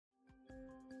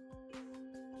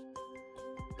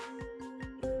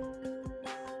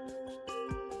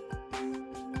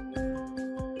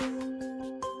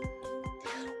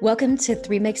Welcome to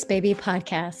Three Makes Baby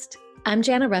podcast. I'm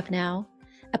Jana Rupnow,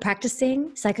 a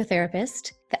practicing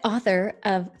psychotherapist, the author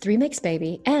of Three Makes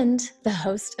Baby, and the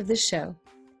host of the show.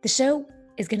 The show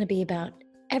is going to be about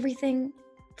everything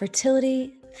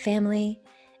fertility, family,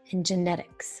 and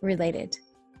genetics related.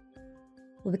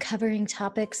 We'll be covering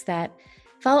topics that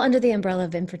fall under the umbrella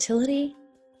of infertility,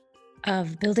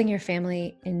 of building your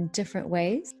family in different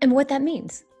ways, and what that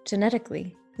means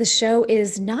genetically. The show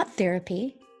is not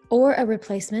therapy or a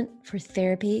replacement for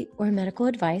therapy or medical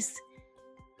advice,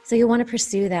 so you'll want to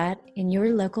pursue that in your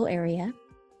local area.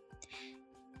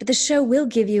 But the show will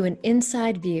give you an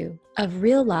inside view of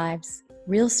real lives,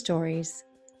 real stories,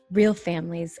 real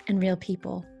families, and real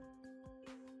people.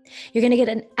 You're going to get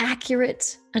an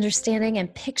accurate understanding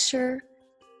and picture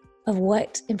of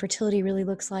what infertility really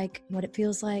looks like, what it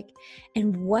feels like,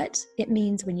 and what it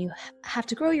means when you have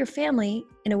to grow your family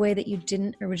in a way that you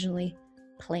didn't originally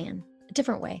plan, a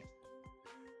different way.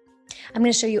 I'm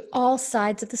going to show you all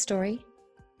sides of the story,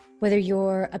 whether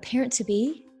you're a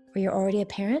parent-to-be or you're already a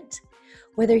parent,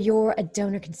 whether you're a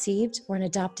donor-conceived or an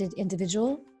adopted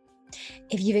individual,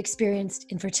 if you've experienced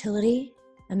infertility,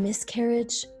 a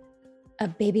miscarriage, a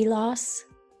baby loss,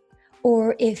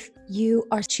 or if you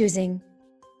are choosing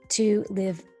to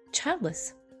live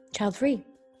childless, child-free.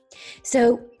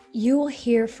 So you will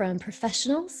hear from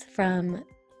professionals, from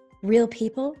real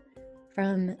people,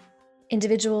 from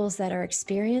individuals that are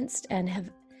experienced and have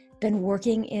been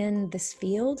working in this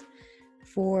field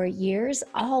for years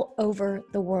all over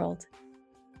the world.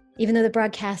 Even though the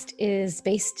broadcast is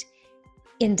based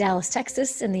in Dallas,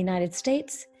 Texas, in the United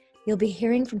States, you'll be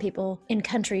hearing from people in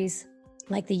countries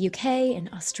like the UK and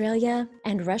Australia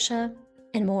and Russia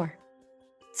and more.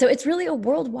 So it's really a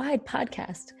worldwide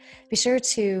podcast. Be sure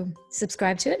to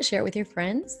subscribe to it, share it with your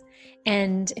friends.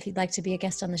 And if you'd like to be a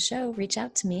guest on the show, reach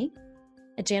out to me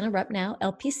at Jana Rupnow,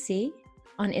 LPC,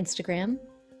 on Instagram,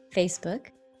 Facebook,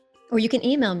 or you can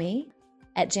email me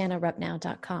at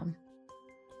janarupnow.com.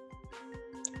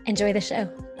 Enjoy the show.